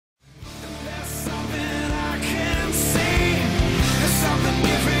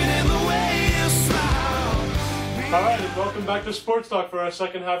welcome back to Sports Talk for our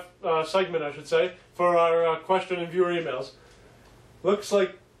second half segment, I should say, for our question and viewer emails. Looks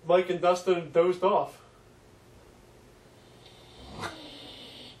like Mike and Dustin dozed off.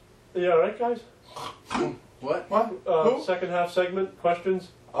 You alright, guys? What? Second half segment, questions?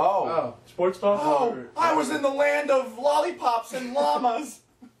 Oh. Sports Talk? Oh, I was in the land of lollipops and llamas.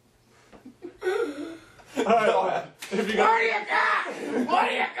 Alright, if you got... What do you got? What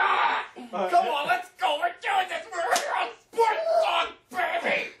do you got? Come on, let's go. We're doing this. We're here on Sports Talk,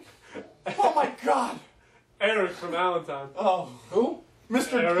 baby. Oh my God. Eric from Allentown. Oh. Who?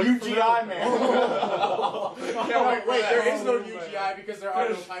 Mr. Eric UGI man. Wait, there is no UGI because there are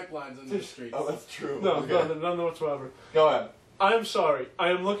no pipelines in the streets. Oh, that's true. No, Okay. none whatsoever. Go ahead. I am sorry. I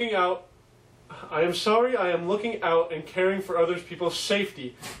am looking out and caring for other people's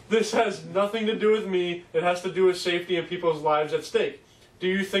safety. This has nothing to do with me. It has to do with safety and people's lives at stake. Do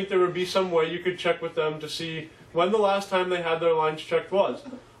you think there would be some way you could check with them to see when the last time they had their lines checked was?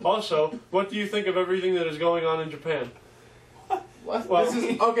 Also, what do you think of everything that is going on in Japan? What? Well, This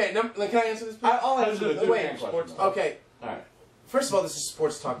is, okay, can I answer this, please? I'll answer the Wait, question. okay. All right. First of all, this is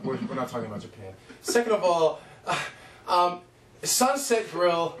Sports Talk. We're not talking about Japan. Second of all, Sunset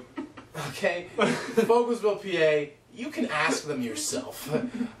Grill, okay, Vogelsville, PA, you can ask them yourself.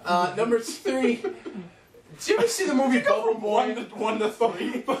 Number 3, did you ever see the movie Bubble Boy? 1 to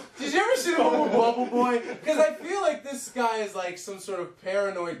 3. Did you ever see the movie Bubble Boy? Because I feel like this guy is like some sort of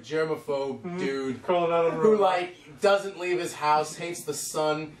paranoid germaphobe dude Crawling out of the who room. like doesn't leave his house, hates the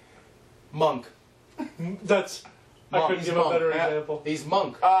sun. Monk. That's... I couldn't give a better example. He's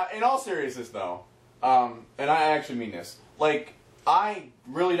Monk. In all seriousness, though, and I actually mean this, like, I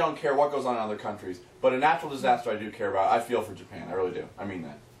really don't care what goes on in other countries, but a natural disaster I do care about. I feel for Japan. I really do. I mean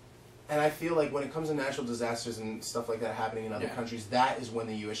that. And I feel like when it comes to natural disasters and stuff like that happening in other countries, that is when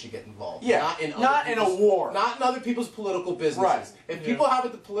the U.S. should get involved. Yeah, not in a war. Not in other people's political businesses. Right. If people have a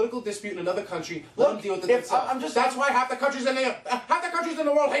political dispute in another country, let them deal with it themselves. That's why half the countries in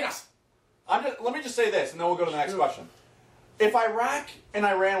the world hate us. Let me just say this, and then we'll go to the next question. If Iraq and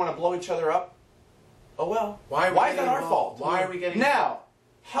Iran want to blow each other up, oh well. Why is that our fault? Why are we getting now?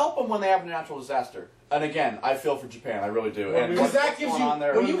 Help them when they have a natural disaster. And again, I feel for Japan. I really do. Well, and because that gives you,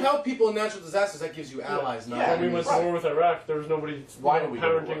 when you we- help people in natural disasters, that gives you allies. Not When we went to right. war with Iraq, there was nobody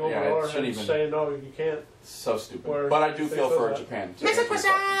parenting over our heads saying, no, you can't. So stupid. Where But I do they feel said for that. Japan. Next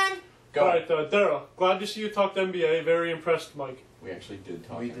question. Go Alright, ahead. Daryl, glad to see you talked NBA. Very impressed, Mike. We actually did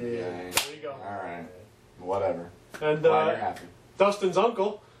talk. We NBA. did. There you go. Alright. Whatever. And Glad you're happy. Dustin's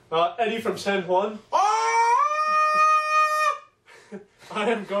uncle, Eddie from San Juan. I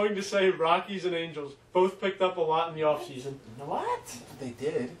am going to say Rockies and Angels. Both picked up a lot in the offseason. What? They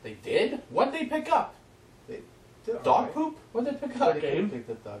did. They did? What'd they pick up? Dog poop? What'd they pick up? Game? Picked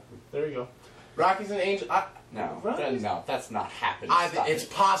up dog poop. There you go. Rockies and Angels. No. Rockies? No, that's not happening. It's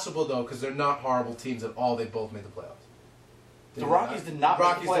possible though, because they're not horrible teams at all. They both made the playoffs. The Rockies did not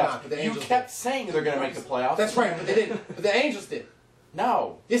make the playoffs. but the You Angels kept did. saying they're going to make the playoffs. That's right, but they didn't. But the Angels did.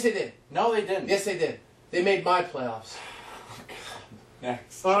 No. Yes, they did. No, they didn't. Yes, they did. They made my playoffs.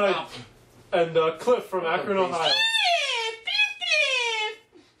 Next. Alright. And Cliff from Akron, Ohio.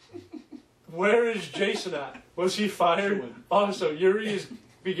 Where is Jason at? Was he fired? Also, Yuri is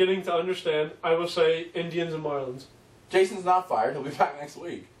beginning to understand. I will say Indians and Marlins. Jason's not fired. He'll be back next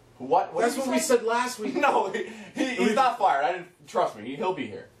week. What That's did what you we say? said last week. No, he's not fired. I didn't trust me. He'll be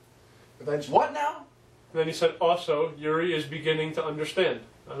here. Eventually. What now? And then he said, also, Yuri is beginning to understand.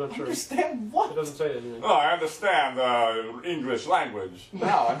 I'm not sure. Understand what? It doesn't say anything. Oh, I understand English language. No,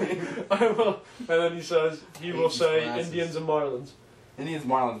 I mean I will. And then he says, he will these say glasses. Indians and Marlins. Indians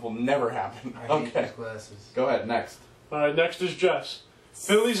Marlins will never happen. I hate Okay. these glasses. Go ahead, next. Alright, next is Jess.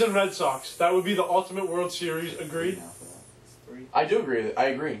 Phillies and Red Sox. That would be the ultimate World Series. Agreed? I do agree. I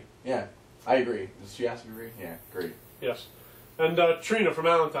agree. Yeah. I agree. Does she ask to agree? Yeah, agree. Yes. And Trina from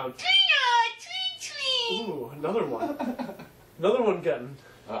Allentown. Ooh, another one. Another one getting.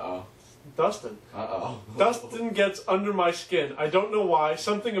 Uh-oh. Dustin. Uh-oh. Dustin gets under my skin. I don't know why.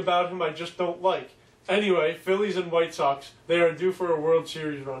 Something about him I just don't like. Anyway, Phillies and White Sox. They are due for a World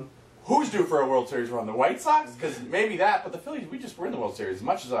Series run. Who's due for a World Series run? The White Sox? Because maybe that, but the Phillies, we just were in the World Series. As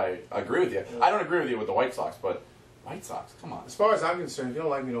much as I agree with you. I don't agree with you with the White Sox, but White Sox, come on. As far as I'm concerned, if you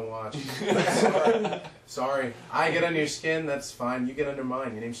don't like me, don't watch. Sorry. I get under your skin, that's fine. You get under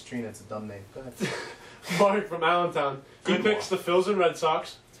mine. Your name's Trina. It's a dumb name. Go ahead. Mark from Allentown. He Good picks one. the Phils and Red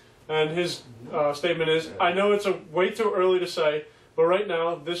Sox. And his statement is, I know it's way too early to say, but right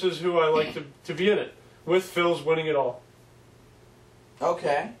now, this is who I like to be in it. With Phils winning it all.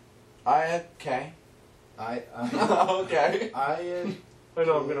 Okay. Okay. Okay. I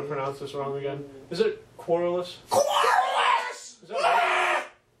know I'm going to pronounce this wrong again. Is it Quarrelous? Quarrelous!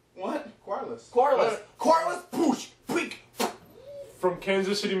 Quarless, poosh, peek. From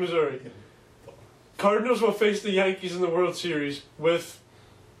Kansas City, Missouri. Cardinals will face the Yankees in the World Series with...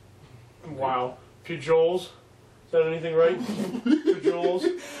 Wow. Pujols. Is that anything right? Pujols.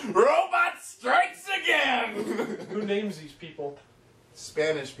 Robot strikes again! Who names these people?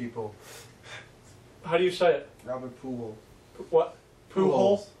 Spanish people. How do you say it? Robert Pujol. What?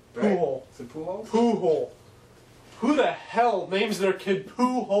 Pujol? Right? Pujol. Is it Pujol? Pujol. Who the hell names their kid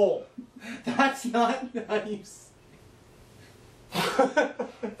Pujol? That's not nice. They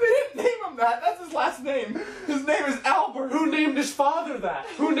didn't name him that. That's his last name. His name is Albert. Who named his father that?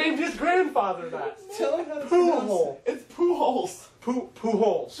 Who named his grandfather that? Tell him how to pronounce Pujol. it. It's Pujols.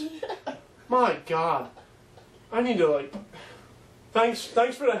 Pujols. My God. I need to like... Thanks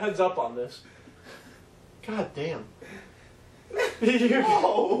for the heads up on this. God damn.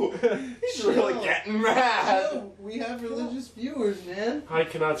 Oh, he's really getting mad. Yo, we have religious viewers, man. I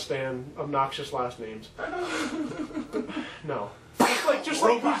cannot stand obnoxious last names. No. Just like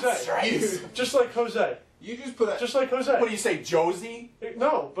Robot Jose. strikes. Just like Jose. You just put a. Just like Jose. What do you say, Josie?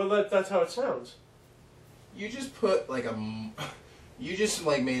 No, but that's how it sounds. You just put like a. You just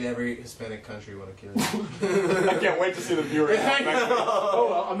like made every Hispanic country want to kill you. I can't wait to see the viewers next week. Oh,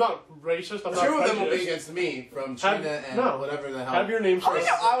 well, I'm not racist. I'm not Two of them will be prejudiced. against me from China and whatever the hell. Have your name I think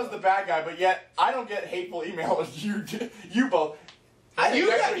first. I was the bad guy, but yet I don't get hateful emails. You both. You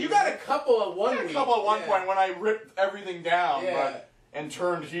got a couple at one I had a week. couple at one point when I ripped everything down, Yeah. and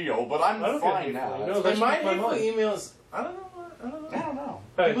turned heel. But I'm I don't get fine hateful now. emails. And That's my just my hateful mind. emails, I don't know. I don't know.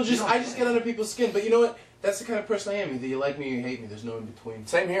 Hey, People just, I just get under people's skin. But you know what? That's the kind of person I am. Either you like me or you hate me. There's no in between.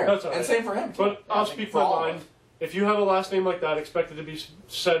 Same here, That's all right. and same for him. But I'll speak my mind. If you have a last name like that, expect it to be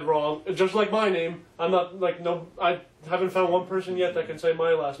said wrong. Just like my name, I'm not like no. I haven't found one person yet that can say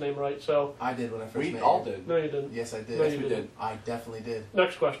my last name right. So I did when I first We met all you. did. no, you didn't. Yes, I did. No, Yes, you we did. I definitely did.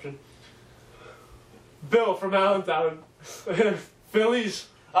 Next question. Bill from Allentown. Phillies.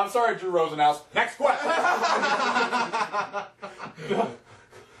 I'm sorry, Drew Rosenhaus. Next question.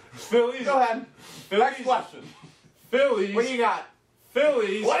 Phillies. Go ahead. Next question. Phillies. What do you got?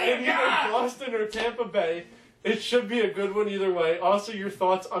 Phillies. What do you in got? either Boston or Tampa Bay. It should be a good one either way. Also, your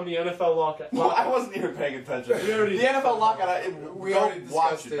thoughts on the NFL lockout. Well, I wasn't even paying attention. We already- The NFL lockout. We Go already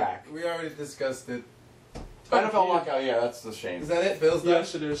watch discussed it it. back. We already discussed it. NFL lockout. Yeah, that's a shame. Is that it? Bill's done?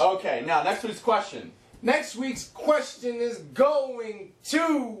 Yes, it is. Okay, now next week's question. Next week's question is going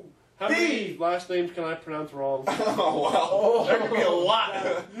to How many last names can I pronounce wrong? Oh well, there could be a lot.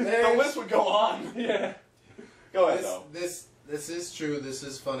 The There's- list would go on. Yeah. Go ahead though. This is true. This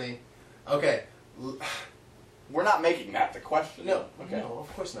is funny. Okay. We're not making that the question. No. Okay. No,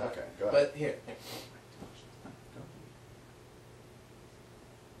 of course not. Okay. Go ahead. But here.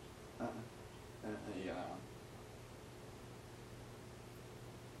 Yeah, that one.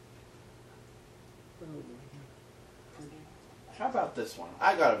 How about this one?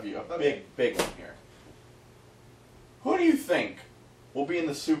 I got a view, a big one here. Who do you think will be in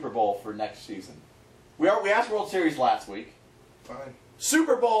the Super Bowl for next season? We asked World Series last week. Fine.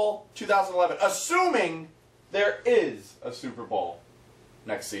 Super Bowl 2011, assuming there is a Super Bowl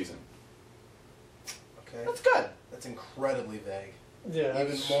next season. Okay. That's good. That's incredibly vague. Yeah.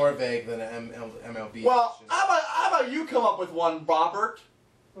 Even more vague than an MLB. Well, question. how about you come up with one, Robert?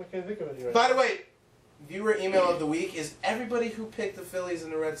 I can't think of any right By the way, viewer email of the week is everybody who picked the Phillies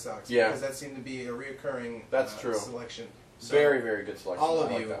and the Red Sox. Yeah. Because that seemed to be a reoccurring That's true. selection. So, Very, very good selection. all of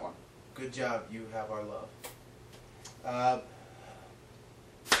I like you. that one. good job. You have our love.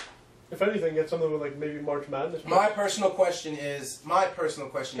 If anything, get something with like maybe March Madness. My personal question, you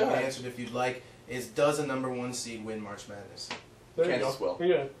Go can ahead. answer it if you'd like, is does a #1 seed win March Madness? There you Kansas go. will.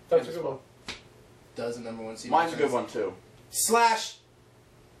 Yeah, that's Kansas a good will. one. Does a #1 seed Mine's a win good one too. Slash,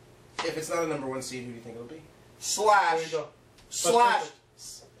 if it's not a #1 seed, who do you think it'll be? There Slash. you go. Slash.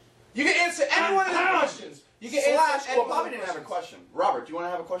 You can answer any one of the questions. You can Slash. answer any Well, one Bobby of the didn't have a questions. question. Robert, do you want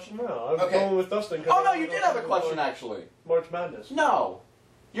to have a question? No, I'm Okay. going with Dustin. 'cause Oh I no, don't you know did have a if question March- actually. March Madness. No.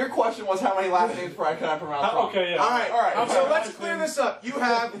 Your question was how many last names can I pronounce wrong? Okay, yeah. All right, All right. So let's clear this up. You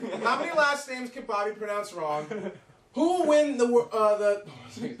have how many last names can Bobby pronounce wrong? Who will win the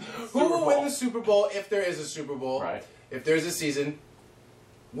Who will win the Super Bowl if there is a Super Bowl? Right. If there's a season,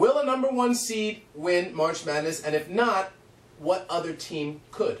 will a #1 seed win March Madness? And if not, what other team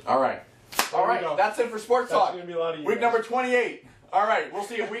could? All right. All we right. go. That's it for Sports That's Talk. gonna be a lot of you Week guys. number 28. All right. We'll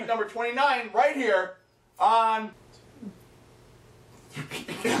see you week number 29 right here on.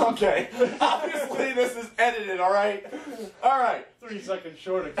 Okay. Obviously, this is edited. All right. All right. 3 seconds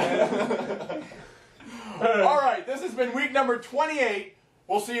short again. All right. This has been week number 28.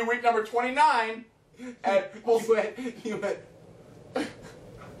 We'll see you week number 29. And we'll You went.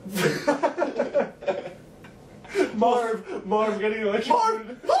 Marv getting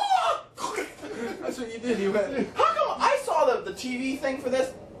electrocuted. That's what you did. You went. How come I saw the TV thing for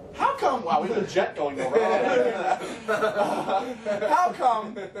this? How come? Wow, we have a jet going around. How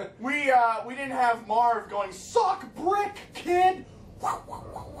come we didn't have Marv going suck brick, kid,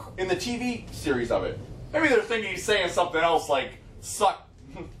 in the TV series of it? Maybe they're thinking he's saying something else like suck.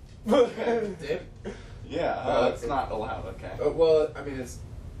 Dave? Yeah, that's not allowed. Okay. Well, I mean,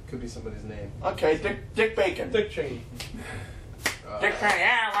 could be somebody's name. Okay, Dick Bacon. Dick Cheney. Dick Cheney.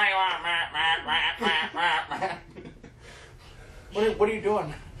 What are you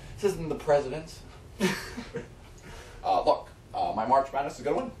doing? This isn't the president's. Look, my March Madness is a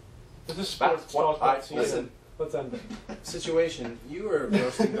good one. This is sports That's what talk. listen. Let's end it. Situation. You were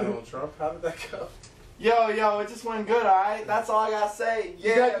roasting Donald Trump. How did that go? Yo, it just went good, alright? That's all I gotta say. Yeah,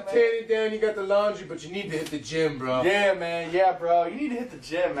 You got the man. tanning down, you got the laundry, but you need to hit the gym, bro. Yeah, man. Yeah, bro. You need to hit the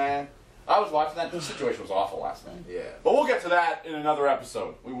gym, man. I was watching that. The situation was awful last night. Yeah. But we'll get to that in another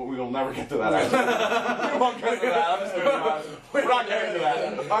episode. We will never get to that. We won't get to that. I'm just gonna be honest. We're not getting to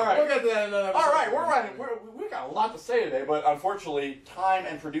that. All right. We'll get to that in another episode. All right. We're running. We've got a lot to say today, but unfortunately, time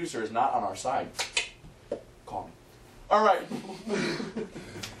and producer is not on our side. Call me. All right.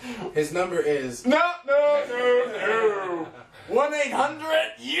 His number is... No.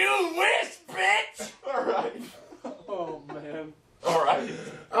 1-800-YOU-WISH, bitch! Alright. Oh man. Alright.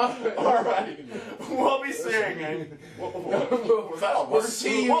 We'll be seeing you. We'll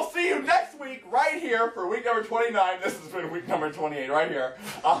see you. We'll see you next week right here for week number 29. This has been week number 28 right here.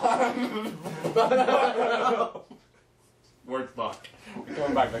 Word fuck. We're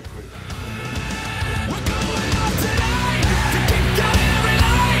coming back next week.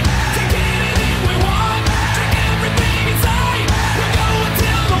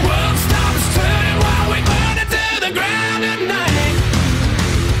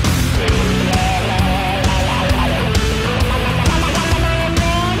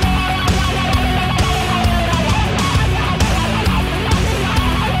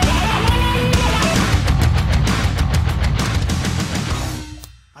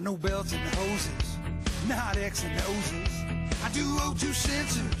 No belts and hoses, not X and O's. I do O2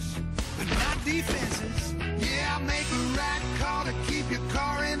 sensors, but not defenses. Yeah, I make a right call to keep your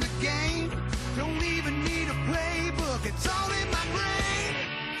car in the game. Don't even need a playbook, it's all in my brain.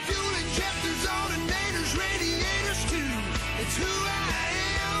 Fuel injectors, alternators, radiators too. It's who I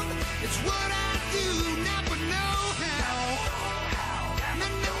am, it's what I do.